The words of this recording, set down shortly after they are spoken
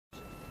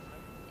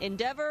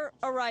Endeavour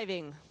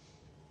arriving.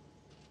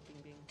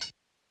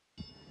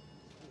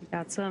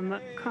 Got some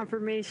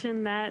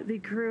confirmation that the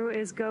crew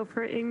is go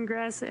for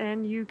ingress,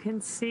 and you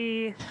can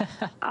see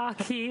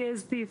Aki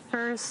is the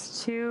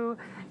first to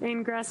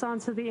ingress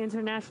onto the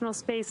International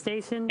Space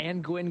Station.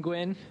 And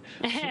Gwyn.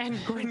 And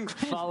Gwyn.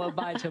 Followed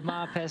by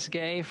Thomas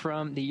Pesquet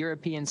from the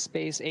European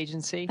Space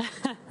Agency.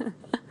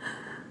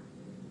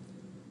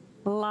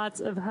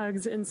 Lots of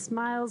hugs and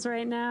smiles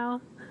right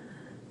now.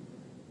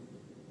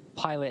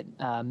 Pilot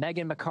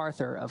Megan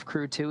MacArthur of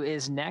Crew 2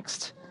 is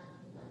next,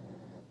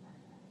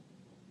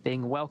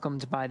 being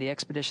welcomed by the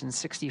Expedition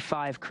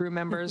 65 crew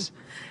members,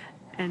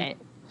 and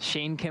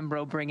Shane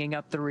Kimbrough bringing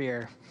up the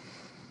rear.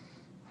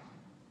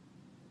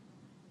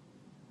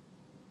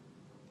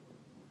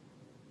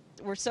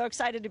 We're so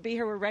excited to be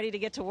here. We're ready to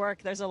get to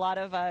work. There's a lot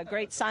of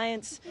great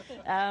science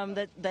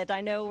that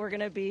I know we're going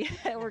to be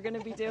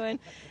doing,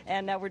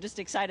 and we're just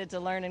excited to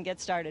learn and get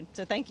started.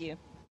 So thank you.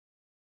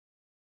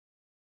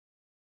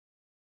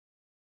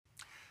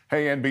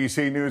 Hey,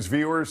 NBC News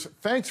viewers,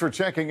 thanks for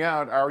checking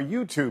out our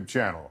YouTube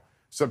channel.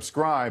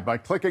 Subscribe by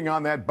clicking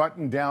on that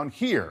button down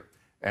here,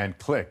 and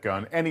click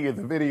on any of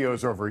the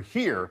videos over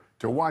here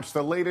to watch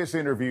the latest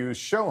interviews,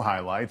 show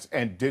highlights,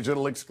 and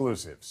digital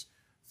exclusives.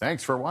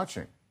 Thanks for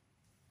watching.